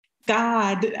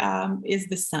God is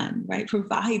the sun, right?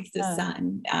 Provides the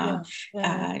sun,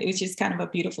 which is kind of a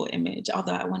beautiful image.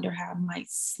 Although I wonder how I might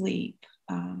sleep.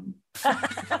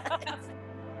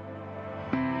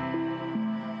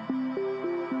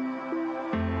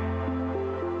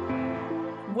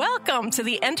 Welcome to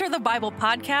the Enter the Bible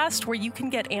podcast, where you can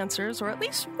get answers, or at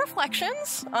least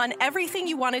reflections, on everything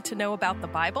you wanted to know about the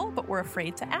Bible, but were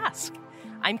afraid to ask.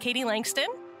 I'm Katie Langston.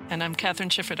 And I'm Catherine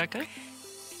Schifferdecker.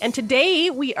 And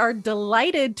today we are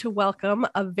delighted to welcome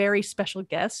a very special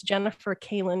guest, Jennifer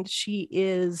Kaland. She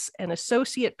is an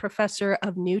associate professor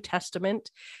of New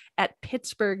Testament at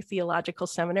Pittsburgh Theological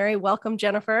Seminary. Welcome,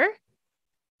 Jennifer.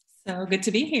 So good to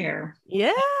be here.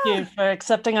 Yeah. Thank you for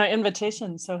accepting our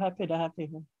invitation. So happy to have you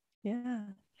here. Yeah.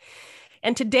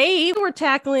 And today we're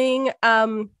tackling,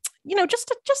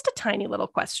 just a tiny little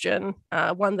question,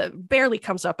 one that barely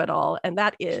comes up at all. And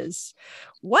that is,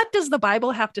 what does the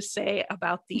Bible have to say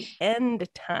about the end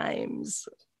times?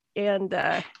 And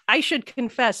I should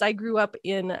confess, I grew up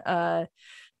in the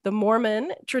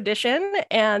Mormon tradition,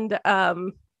 and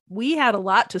we had a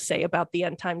lot to say about the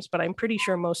end times, but I'm pretty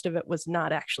sure most of it was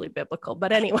not actually biblical.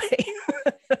 But anyway.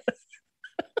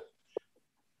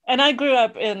 And I grew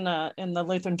up in the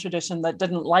Lutheran tradition that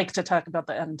didn't like to talk about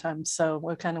the end times. So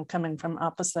we're kind of coming from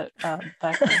opposite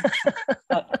backgrounds.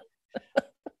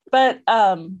 but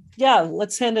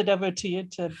let's hand it over to you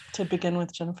to begin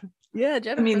with, Jennifer. Yeah,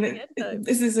 Jennifer. I mean,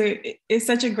 it's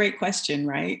such a great question,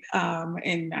 right?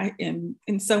 And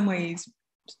in some ways,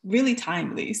 really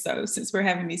timely. So since we're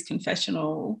having these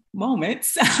confessional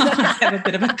moments, I have a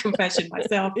bit of a confession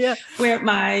myself, where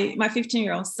my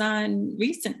 15-year-old son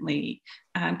recently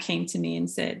came to me and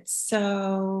said,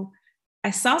 so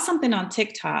I saw something on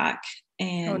TikTok,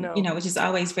 and, which is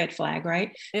always red flag,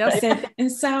 right? Yep. I said,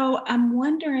 and so I'm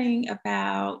wondering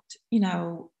about,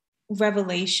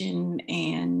 Revelation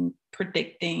and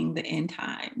predicting the end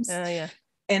times.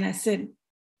 And I said,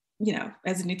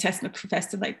 as a New Testament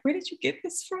professor, like, where did you get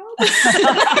this from?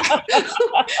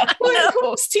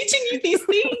 Who's teaching you these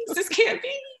things? This can't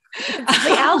be.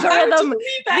 The algorithm.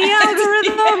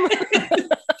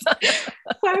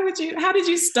 How did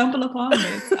you stumble upon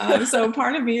this? So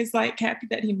part of me is like happy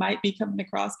that he might be coming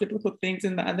across biblical things,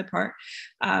 and the other part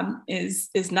is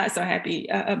not so happy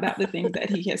about the things that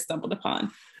he has stumbled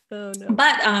upon. Oh, no.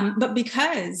 But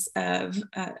because of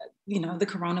the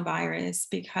coronavirus,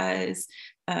 because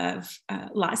of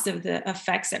lots of the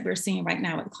effects that we're seeing right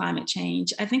now with climate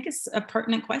change, I think it's a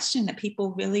pertinent question that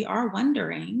people really are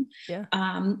wondering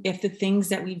if the things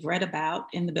that we've read about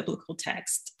in the biblical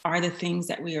text are the things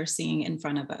that we are seeing in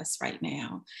front of us right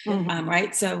now. Mm-hmm.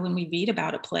 Right. So when we read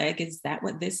about a plague, is that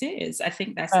what this is? I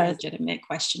think that's a legitimate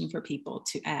question for people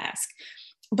to ask.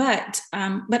 But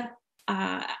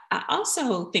I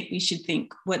also think we should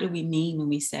think, what do we mean when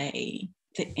we say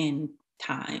the end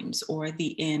times or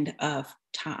the end of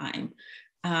time?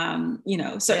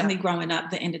 Certainly growing up,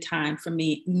 the end of time for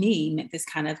me meant this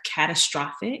kind of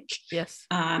catastrophic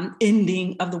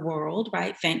ending of the world,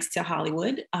 right? Thanks to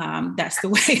Hollywood. That's the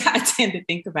way I tend to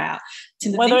think about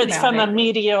whether it's from a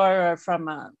meteor or from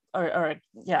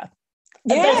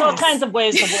there's all kinds of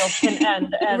ways the world can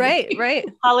end. And right.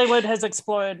 Hollywood has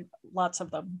explored lots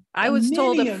of them. I was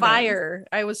told a fire.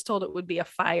 I was told it would be a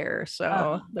fire,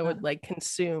 so that would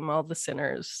consume all the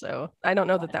sinners. So I don't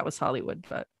know that was Hollywood,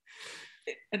 but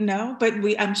no. But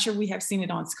I'm sure we have seen it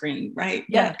on screen, right?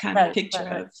 That kind of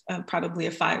picture of probably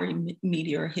a fiery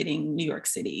meteor hitting New York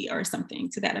City or something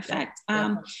to that effect.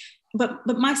 But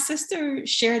my sister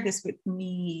shared this with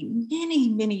me many,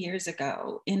 many years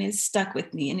ago, and it stuck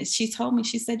with me. And she told me,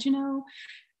 she said,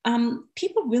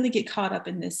 people really get caught up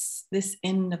in this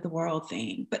end of the world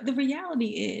thing. But the reality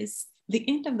is the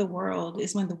end of the world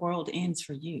is when the world ends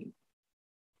for you.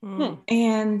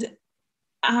 And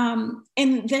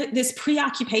this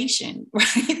preoccupation,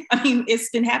 right? I mean, it's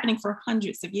been happening for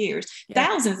hundreds of years,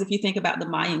 thousands, if you think about the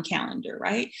Mayan calendar,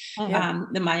 right?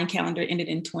 The Mayan calendar ended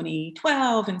in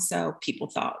 2012. And so people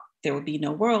thought there would be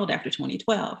no world after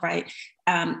 2012, right?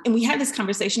 And we had this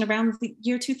conversation around the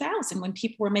year 2000 when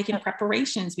people were making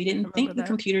preparations. We didn't think the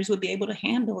computers would be able to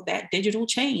handle that digital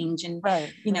change. And,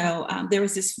 there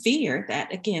was this fear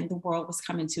that, again, the world was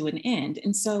coming to an end.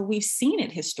 And so we've seen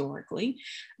it historically.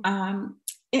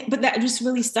 But that just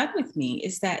really stuck with me,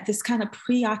 is that this kind of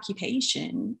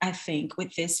preoccupation, I think,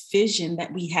 with this vision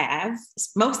that we have,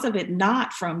 most of it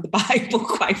not from the Bible,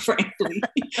 quite frankly,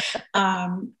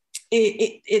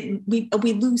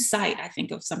 we lose sight, I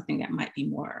think, of something that might be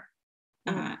more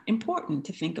important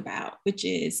to think about, which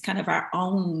is kind of our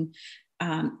own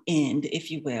end,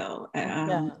 if you will,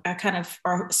 a kind of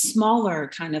or smaller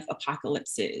kind of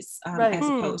apocalypses, as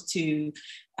opposed to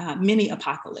many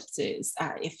apocalypses,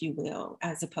 if you will,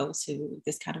 as opposed to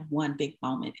this kind of one big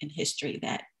moment in history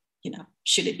that,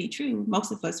 should it be true,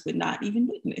 most of us would not even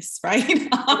witness, right?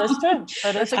 That's true.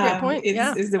 That's a great point.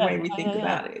 Is the way we think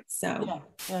about it. So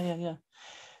yeah.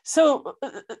 So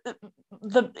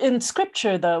in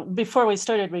scripture, though, before we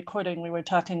started recording, we were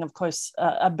talking, of course,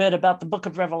 a bit about the book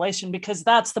of Revelation, because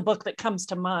that's the book that comes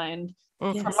to mind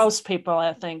for most people,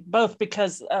 I think, both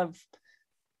because of,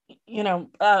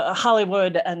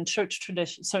 Hollywood and church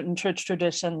tradition, certain church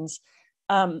traditions,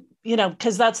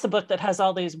 because that's the book that has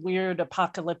all these weird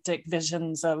apocalyptic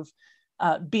visions of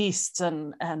beasts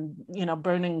and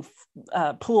burning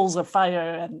pools of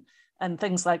fire and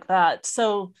things like that.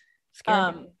 So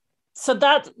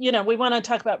that, we want to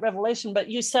talk about Revelation, but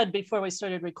you said before we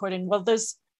started recording, well,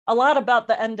 there's a lot about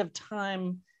the end of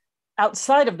time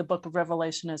outside of the book of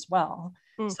Revelation as well.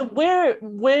 So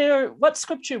what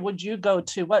scripture would you go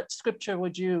to? What scripture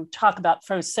would you talk about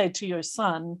first, say to your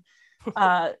son,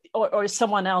 or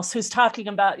someone else who's talking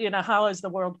about, how is the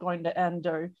world going to end,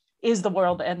 or is the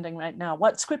world ending right now?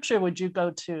 What scripture would you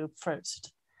go to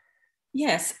first?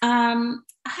 Yes,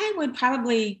 I would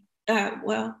probably, I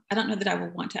don't know that I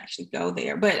would want to actually go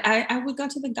there, but I would go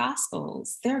to the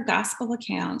Gospels. There are gospel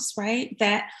accounts, right,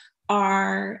 that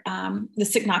are the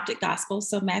synoptic Gospels.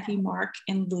 So Matthew, Mark,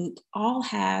 and Luke all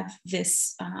have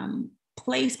this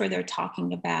place where they're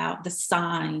talking about the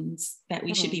signs that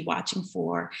we should be watching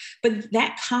for. But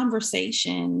that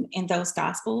conversation in those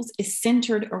Gospels is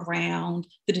centered around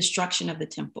the destruction of the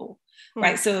temple.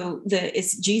 Right. So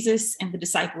it's Jesus and the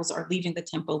disciples are leaving the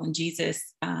temple, and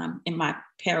Jesus, in my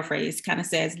paraphrase, kind of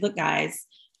says, look, guys,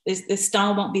 this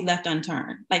stone won't be left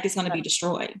unturned. Like, it's going to be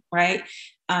destroyed. Right.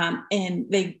 And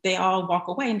they all walk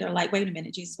away and they're like, wait a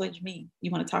minute, Jesus, what do you mean?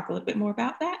 You want to talk a little bit more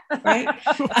about that? Right.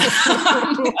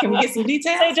 Can we get some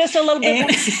details? Say just a little bit.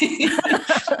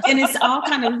 And it's all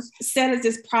kind of set as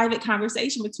this private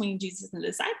conversation between Jesus and the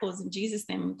disciples. And Jesus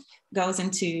then goes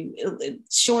into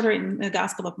shorter in the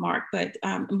Gospel of Mark, but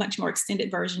a much more extended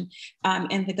version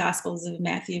in the Gospels of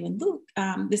Matthew and Luke,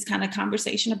 this kind of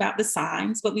conversation about the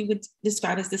signs, what we would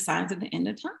describe as the signs of the end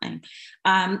of time.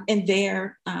 And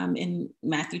there in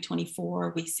Matthew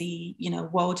 24, we see,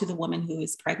 woe to the woman who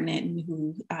is pregnant and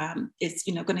who is,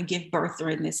 going to give birth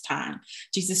during this time.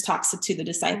 Jesus talks to the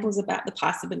disciples about the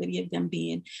possibility of them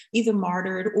being either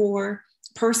martyred or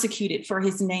persecuted for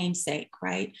his name's sake,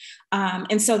 right?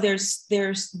 And so there's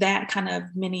that kind of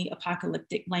mini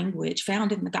apocalyptic language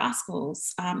found in the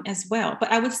Gospels as well.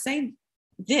 But I would say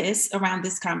this around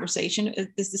this conversation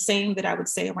is the same that I would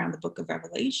say around the book of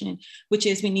Revelation, which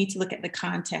is we need to look at the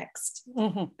context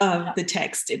of the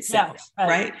text itself,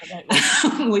 right?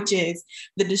 Which is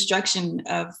the destruction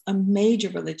of a major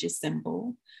religious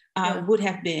symbol would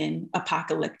have been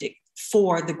apocalyptic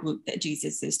for the group that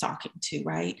Jesus is talking to,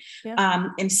 right?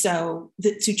 And so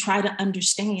to try to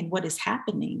understand what is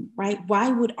happening, right? Why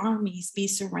would armies be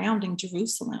surrounding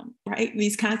Jerusalem, right?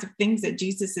 These kinds of things that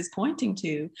Jesus is pointing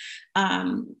to,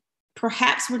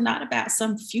 perhaps were not about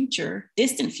some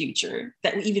distant future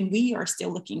that even we are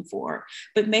still looking for,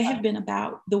 but may have been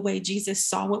about the way Jesus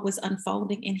saw what was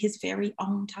unfolding in his very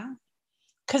own time.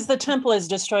 Because the temple is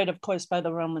destroyed, of course, by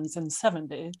the Romans in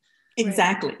 70.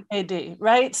 Exactly. AD,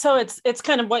 right? So it's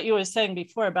kind of what you were saying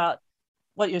before about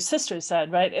what your sister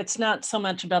said, right? It's not so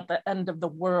much about the end of the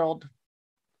world,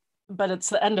 but it's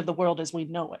the end of the world as we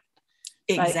know it.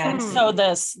 Exactly. Right? And so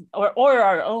this, or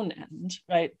our own end,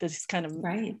 right? This kind of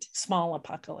small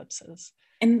apocalypses.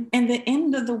 And the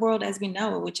end of the world as we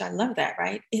know it, which I love that,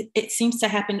 right? It seems to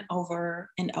happen over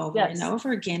and over and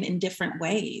over again in different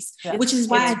ways, which is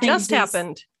why I think just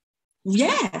happened.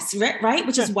 Yes, right.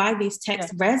 Which is why these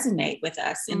texts resonate with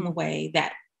us in the way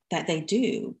that they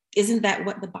do. Isn't that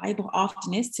what the Bible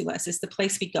often is to us? It's the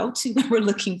place we go to when we're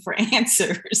looking for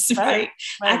answers, right?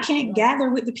 I can't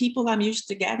gather with the people I'm used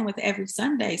to gathering with every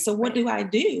Sunday. So what do I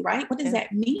do, right? What does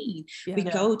that mean? We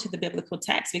go to the biblical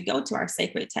text. We go to our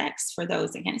sacred texts for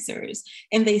those answers.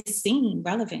 And they seem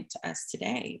relevant to us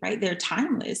today, right? They're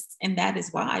timeless. And that is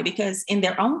why, because in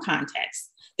their own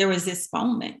context, there was this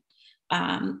moment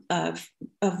of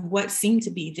what seemed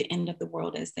to be the end of the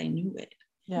world as they knew it.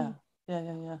 Yeah.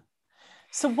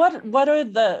 So what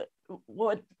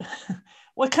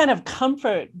kind of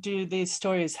comfort do these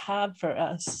stories have for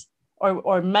us,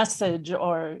 or message,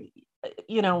 or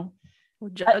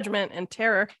judgment and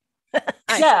terror?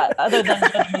 Other than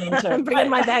judgment and terror. I'm bringing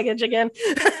my baggage again.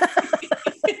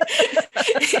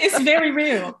 It's very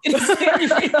real. It's very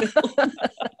real.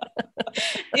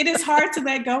 It is hard to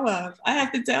let go of, I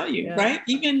have to tell you, right?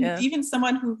 Even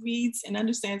someone who reads and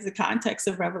understands the context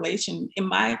of Revelation, in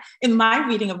my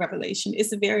reading of Revelation,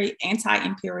 it's a very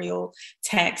anti-imperial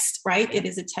text, right? It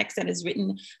is a text that is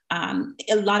written,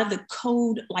 a lot of the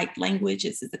code-like language,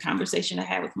 this is the conversation I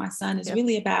had with my son, is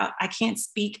really about, I can't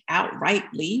speak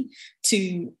outrightly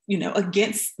to,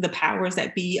 against the powers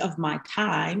that be of my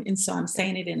time. And so I'm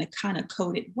saying it in a kind of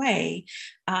coded way.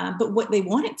 But what they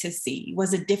wanted to see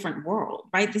was a different world,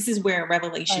 right? This is where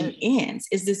Revelation ends,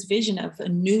 is this vision of a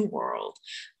new world,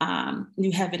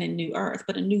 new heaven and new earth,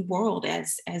 but a new world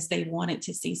as they wanted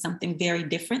to see something very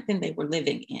different than they were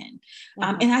living in.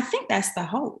 And I think that's the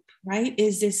hope, right?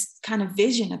 Is this kind of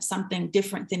vision of something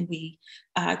different than we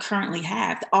currently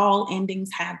have. All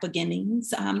endings have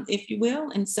beginnings, if you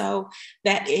will. And so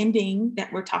that ending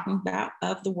that we're talking about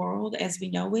of the world as we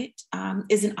know it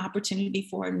is an opportunity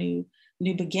for a new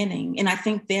beginning. And I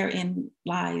think therein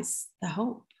lies the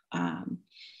hope and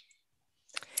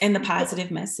the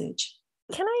positive message.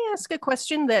 Can I ask a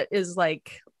question that is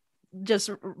like just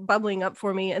bubbling up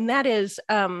for me? And that is,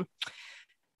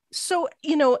 so,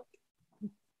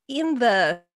 in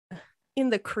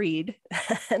the creed,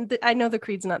 and I know the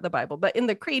creed's not the Bible, but in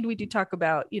the creed, we do talk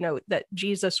about, that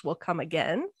Jesus will come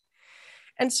again.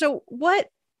 And so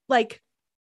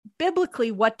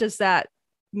biblically, what does that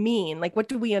mean? Like, what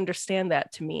do we understand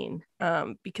that to mean?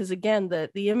 Because again,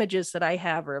 the images that I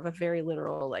have are of a very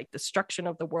literal, like, destruction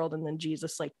of the world, and then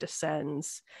Jesus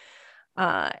descends.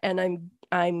 And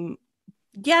I'm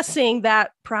guessing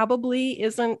that probably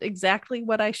isn't exactly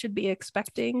what I should be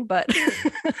expecting, but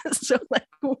so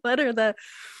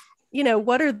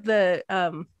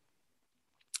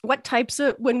what types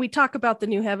of, when we talk about the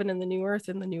new heaven and the new earth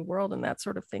and the new world and that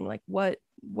sort of thing, like what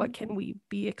can we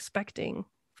be expecting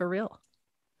for real?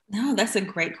 No, that's a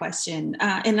great question.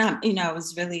 And I've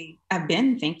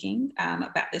been thinking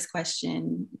about this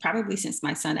question probably since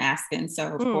my son asked it. And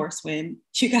so, of course, when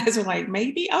you guys were like,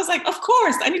 maybe, I was like, of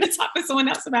course, I need to talk to someone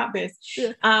else about this.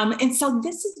 Yeah. And so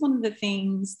this is one of the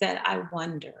things that I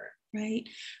wonder, right?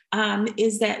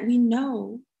 Is that we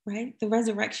know, right, the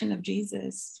resurrection of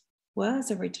Jesus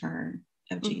was a return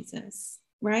of Jesus.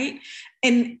 Right.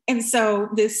 And so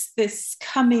this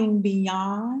coming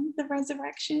beyond the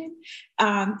resurrection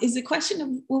is a question of,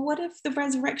 well, what if the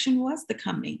resurrection was the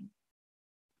coming?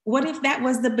 What if that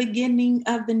was the beginning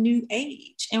of the new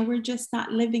age and we're just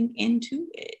not living into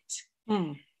it?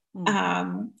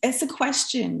 It's a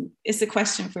question. It's a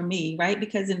question for me, right?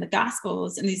 Because in the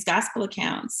Gospels, in these gospel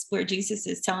accounts where Jesus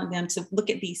is telling them to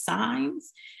look at these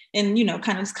signs, and,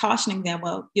 kind of cautioning them,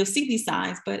 well, you'll see these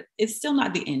signs, but it's still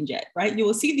not the end yet, right? You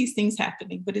will see these things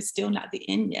happening, but it's still not the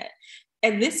end yet.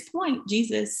 At this point,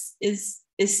 Jesus is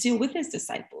still with his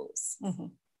disciples,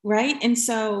 right? And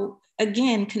so,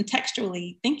 again,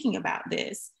 contextually thinking about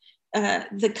this,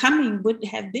 the coming would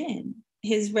have been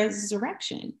his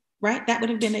resurrection, right? That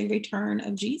would have been a return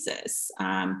of Jesus.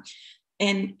 And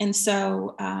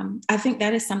so I think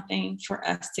that is something for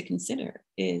us to consider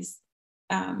is,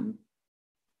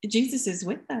 Jesus is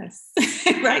with us,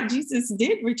 right? Jesus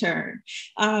did return.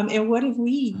 And what if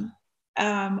we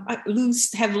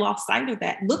have lost sight of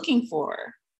that, looking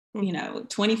for,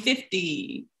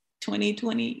 2050,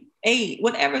 2028,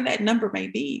 whatever that number may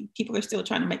be? People are still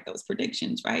trying to make those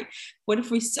predictions, right? What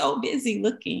if we're so busy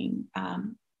looking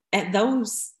at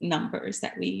those numbers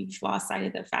that we've lost sight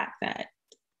of the fact that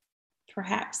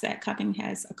perhaps that coming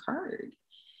has occurred?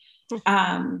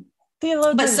 But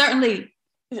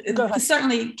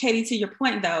certainly, Katie, to your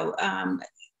point, though,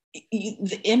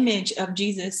 the image of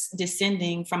Jesus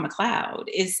descending from a cloud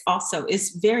is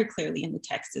very clearly in the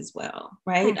text as well,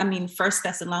 right? I mean, 1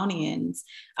 Thessalonians,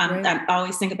 I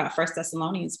always think about 1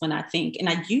 Thessalonians when I think, and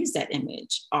I use that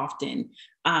image often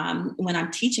when I'm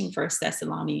teaching 1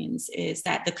 Thessalonians, is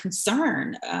that the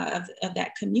concern of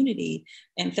that community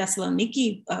in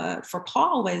Thessaloniki for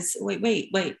Paul was,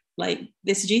 wait, like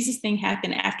this Jesus thing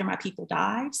happened after my people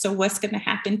died. So what's going to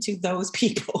happen to those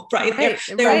people, right?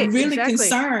 They're really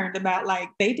concerned about, like,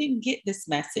 they didn't get this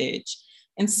message.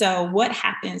 And so what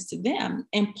happens to them?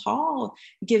 And Paul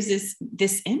gives us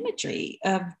this imagery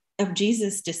of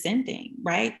Jesus descending,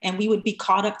 right? And we would be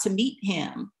caught up to meet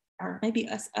him, or maybe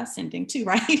us ascending too,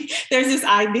 right? There's this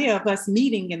idea of us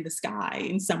meeting in the sky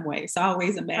in some way. So I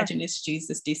always imagine it's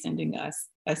Jesus descending, us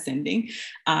ascending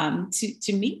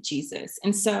to meet Jesus.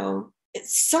 And so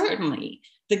certainly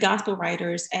the gospel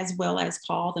writers, as well as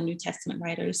Paul, the New Testament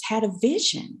writers, had a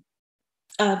vision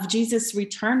of Jesus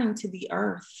returning to the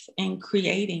earth and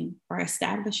creating or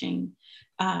establishing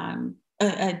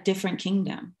a different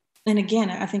kingdom. And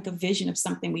again, I think a vision of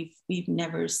something we've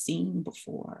never seen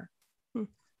before.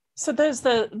 So there's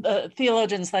the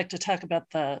theologians like to talk about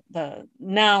the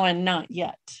now and not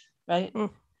yet, right?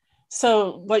 Mm.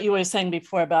 So what you were saying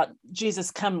before about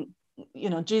Jesus coming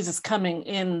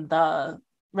in the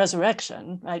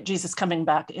resurrection, right? Jesus coming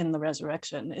back in the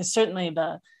resurrection is certainly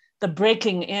the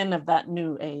breaking in of that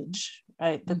new age,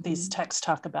 right? That these texts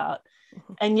talk about,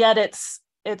 and yet it's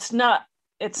not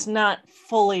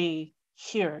fully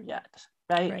here yet,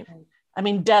 right? I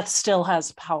mean, death still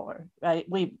has power, right?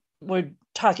 We're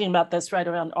talking about this right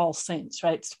around All Saints,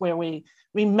 right? It's where we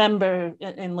remember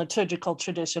in liturgical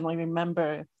tradition, we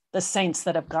remember the saints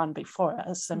that have gone before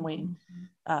us, and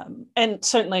and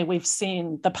certainly we've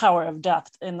seen the power of death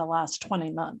in the last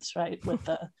 20 months, right? With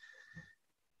the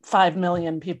 5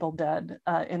 million people dead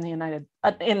in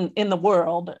the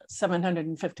world,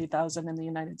 750,000 in the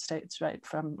United States, right?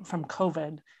 From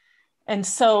COVID. And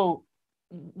so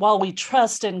while we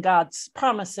trust in God's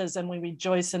promises and we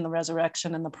rejoice in the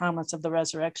resurrection and the promise of the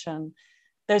resurrection,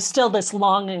 there's still this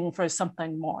longing for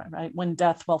something more, right? When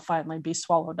death will finally be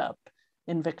swallowed up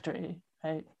in victory,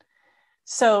 right?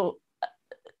 So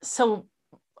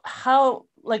how,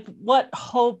 like, what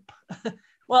hope?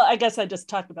 Well, I guess I just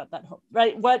talked about that hope,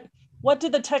 right? What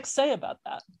did the text say about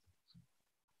that?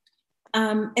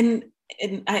 And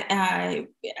I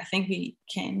think we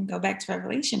can go back to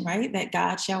Revelation, right? That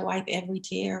God shall wipe every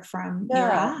tear from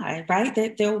your eye, right?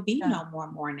 That there will be no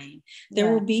more mourning,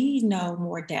 there will be no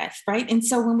more death, right? And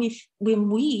so when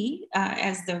we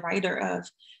as the writer of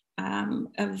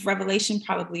Revelation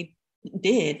probably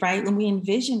did, right? When we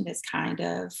envision this kind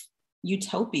of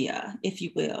utopia, if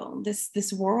you will,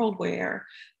 this world where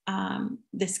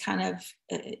this kind of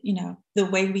the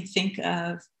way we think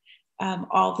of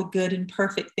all the good and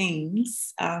perfect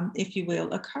things, if you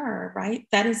will, occur, right?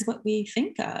 That is what we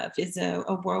think of, is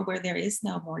a world where there is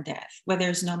no more death, where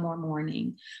there's no more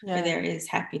mourning, where there is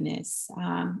happiness.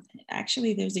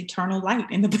 Actually, there's eternal light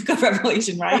in the book of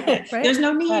Revelation, right? Right. There's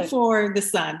no need for the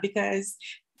sun, because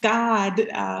God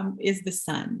is the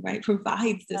sun, right?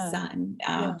 Provides the sun,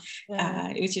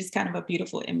 which is kind of a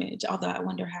beautiful image, although I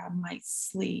wonder how I might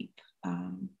sleep. I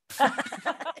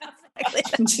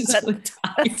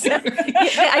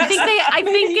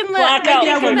think in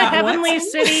the heavenly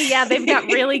city, they've got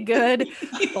really good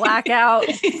blackout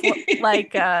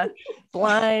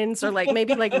blinds, or like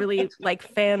maybe like really like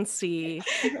fancy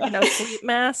sleep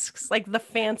masks, like the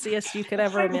fanciest you could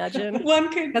ever imagine. One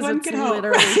could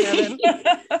literally heaven.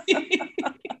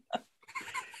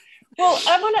 Well,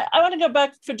 I want to go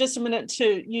back for just a minute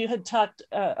to, you had talked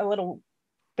a little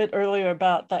bit earlier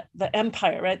about the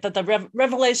empire, right? That the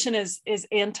Revelation is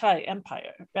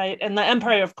anti-empire, right? And the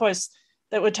empire, of course,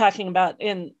 that we're talking about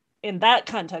in that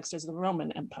context is the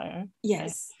Roman Empire.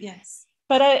 Yes, right? yes.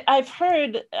 But I've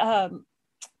heard,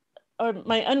 or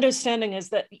my understanding is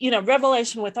that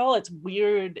Revelation, with all its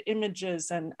weird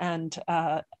images and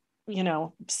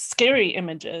scary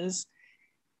images,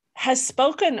 has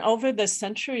spoken over the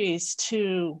centuries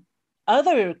to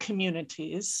other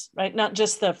communities, right? Not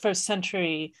just the first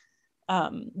century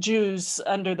Jews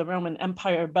under the Roman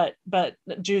Empire, but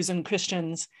Jews and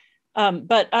Christians,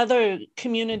 but other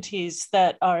communities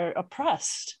that are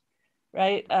oppressed,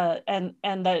 right? And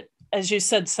that, as you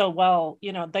said so well,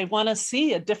 they want to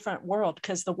see a different world,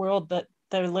 because the world that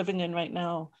they're living in right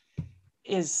now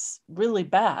is really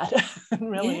bad and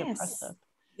really oppressive.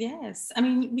 Yes, I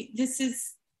mean, this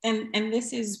is. And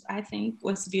this is, I think,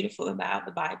 what's beautiful about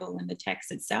the Bible and the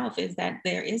text itself, is that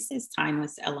there is this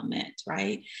timeless element,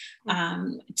 right,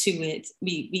 to it.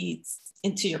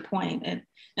 And to your point,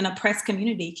 an oppressed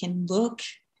community can look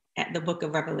at the book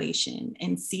of Revelation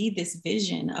and see this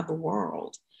vision of a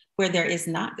world where there is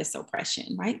not this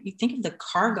oppression, right? You think of the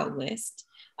cargo list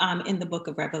in the book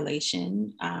of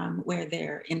Revelation, where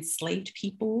they're enslaved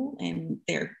people and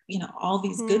they're, all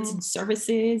these goods and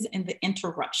services and the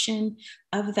interruption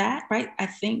of that, right? I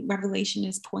think Revelation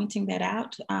is pointing that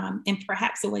out, and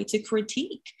perhaps a way to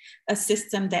critique a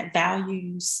system that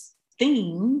values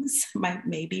things,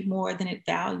 maybe more than it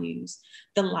values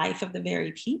the life of the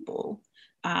very people.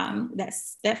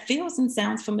 That feels and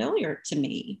sounds familiar to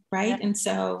me, right? Yeah. And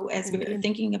so as we're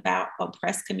thinking about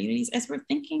oppressed communities, as we're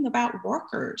thinking about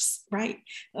workers, right?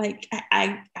 Like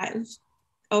I've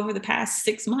over the past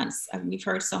 6 months, we've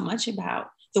heard so much about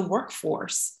the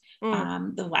workforce,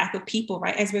 the lack of people,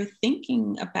 right? As we're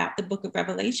thinking about the book of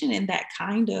Revelation and that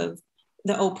kind of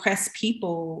the oppressed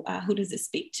people, who does it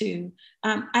speak to?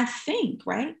 I think,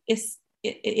 right? It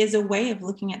is a way of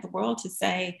looking at the world to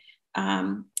say,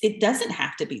 it doesn't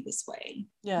have to be this way.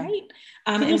 Yeah. Right.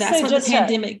 And that's what the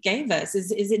pandemic gave us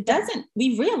is it doesn't,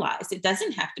 we realized it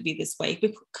doesn't have to be this way,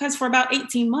 because for about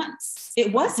 18 months,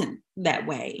 it wasn't that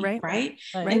way. Right.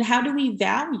 And how do we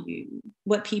value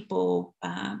what people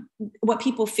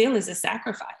feel is a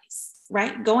sacrifice,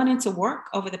 right? Going into work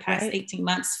over the past 18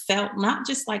 months felt not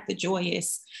just like the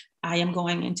joyous, I am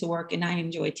going into work and I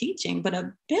enjoy teaching, but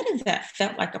a bit of that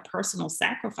felt like a personal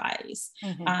sacrifice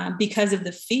because of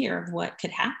the fear of what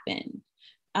could happen.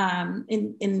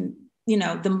 In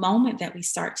the moment that we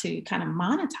start to kind of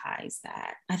monetize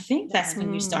that, I think that's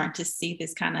when you start to see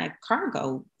this kind of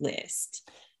cargo list.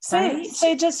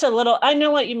 Say just a little, I know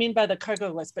what you mean by the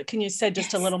cargo list, but can you say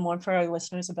just a little more for our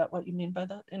listeners about what you mean by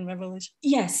that in Revelation?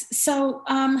 Yes. So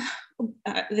the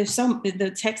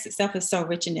text itself is so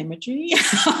rich in imagery.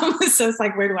 So it's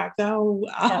like, where do I go?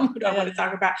 What do I want to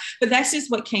talk about? But that's just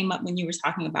what came up when you were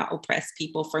talking about oppressed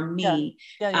people. For me,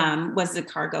 was the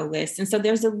cargo list. And so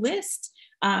there's a list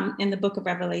in the book of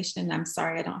Revelation, and I'm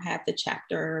sorry, I don't have the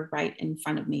chapter right in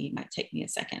front of me. It might take me a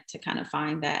second to kind of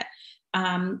find that.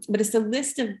 But it's a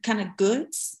list of kind of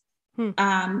goods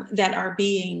that are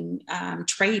being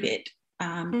traded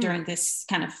during this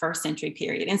kind of first century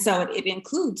period. And so it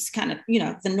includes kind of,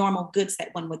 the normal goods that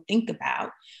one would think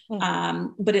about.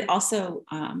 But it also,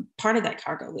 part of that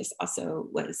cargo list also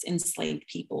was enslaved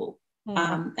people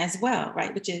as well,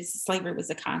 right? Which is slavery was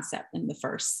a concept in the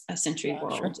first century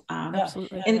world.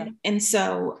 Absolutely. And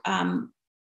so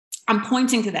I'm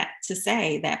pointing to that to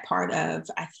say that part of,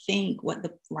 I think, what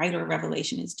the writer of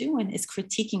Revelation is doing is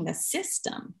critiquing the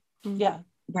system.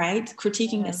 Right?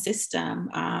 Critiquing the system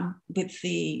with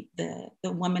the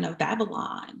woman of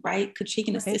Babylon, right?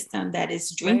 Critiquing a system that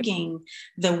is drinking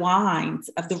the wines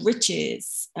of the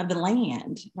riches of the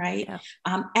land, right?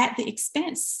 At the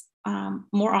expense,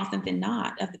 more often than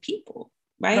not, of the people,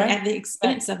 right? At the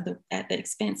expense of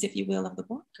if you will, of the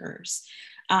workers,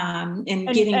 and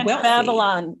getting wealthy.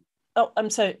 Babylon. Oh, I'm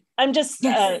sorry. I'm just,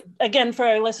 again, for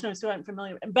our listeners who aren't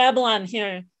familiar, Babylon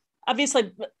here,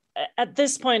 obviously, at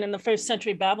this point in the first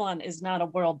century, Babylon is not a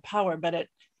world power, but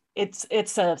it's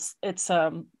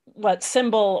what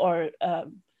symbol or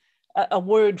a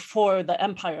word for the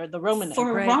empire, the Roman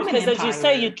Empire. Roman because Empire. As you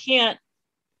say,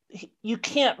 you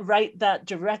can't write that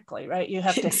directly, right? You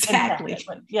have to exactly. It.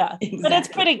 Yeah, exactly. But it's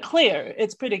pretty clear.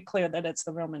 It's pretty clear that it's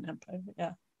the Roman Empire.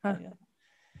 Yeah. I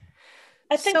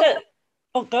think that.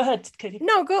 Oh, go ahead, Katie.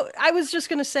 No, go. I was just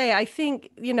going to say, I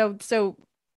think,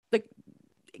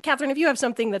 Catherine, if you have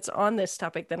something that's on this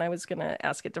topic, then I was going to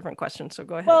ask a different question. So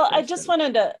go ahead. Well, I just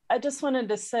wanted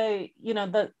to say,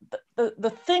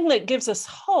 the thing that gives us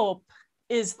hope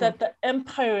is that the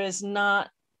empire is not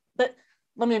that.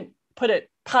 Let me put it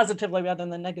positively rather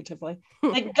than negatively.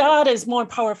 That God is more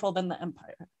powerful than the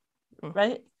empire,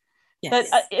 right? Yes.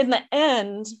 That in the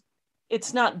end,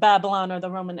 it's not Babylon or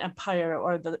the Roman Empire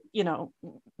or the,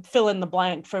 fill in the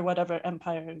blank for whatever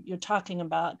empire you're talking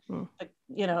about,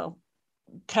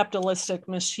 capitalistic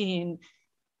machine,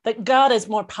 that God is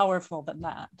more powerful than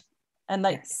that. And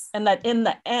that, and that in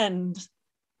the end,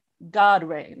 God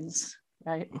reigns,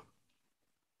 right?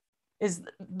 Is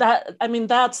that,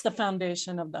 that's the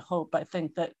foundation of the hope, I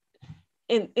think, that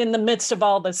in the midst of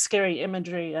all the scary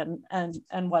imagery and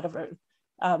whatever,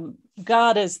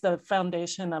 God is the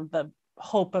foundation of the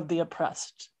hope of the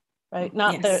oppressed, right?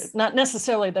 Not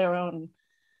necessarily their own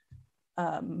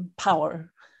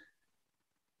power.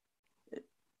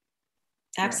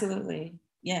 Absolutely.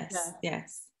 Yes.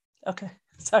 Okay.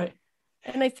 Sorry.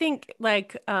 And I think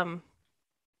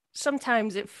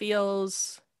sometimes it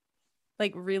feels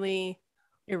like really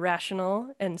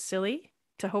irrational and silly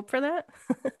to hope for that.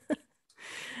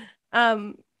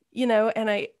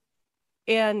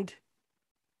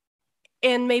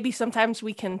 And maybe sometimes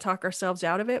we can talk ourselves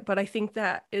out of it, but I think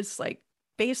that is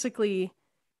basically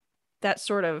that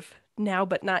sort of now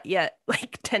but not yet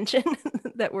tension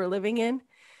that we're living in.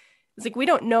 It's we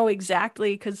don't know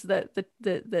exactly, because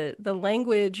the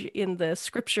language in the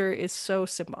scripture is so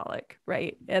symbolic,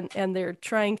 right? And they're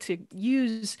trying to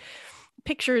use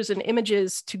pictures and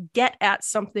images to get at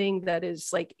something that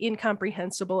is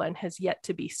incomprehensible and has yet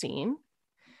to be seen.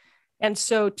 And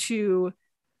so to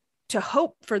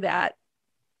hope for that,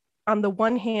 on the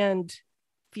one hand,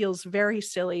 feels very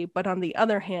silly, but on the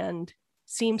other hand,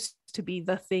 seems to be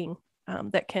the thing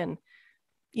that can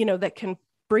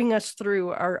bring us through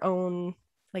our own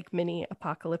mini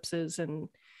apocalypses and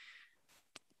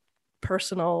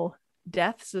personal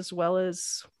deaths, as well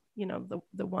as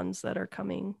the ones that are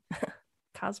coming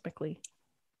cosmically.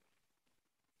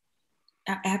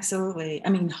 Absolutely.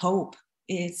 Hope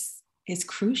is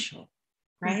crucial,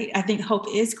 right? I think hope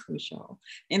is crucial.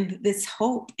 And this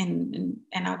hope, and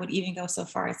I would even go so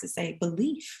far as to say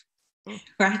belief,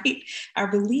 right? Our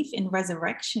belief in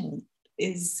resurrection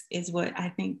is what I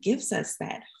think gives us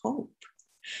that hope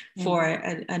for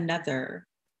another,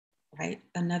 right?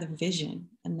 Another vision,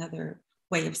 another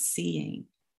way of seeing,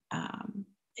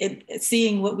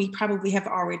 seeing what we probably have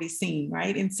already seen,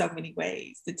 right? In so many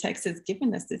ways. The text has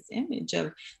given us this image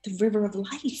of the river of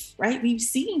life, right? We've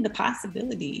seen the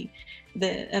possibility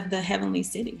of the heavenly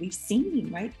city. We've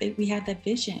seen, right? That we had that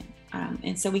vision.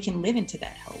 And so we can live into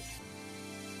that hope.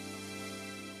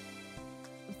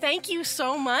 Thank you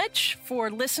so much for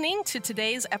listening to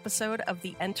today's episode of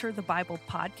the Enter the Bible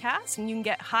podcast. And you can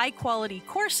get high-quality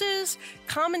courses,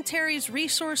 commentaries,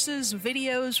 resources,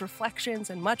 videos,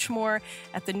 reflections, and much more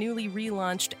at the newly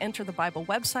relaunched Enter the Bible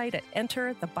website at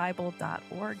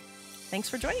enterthebible.org. Thanks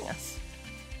for joining us.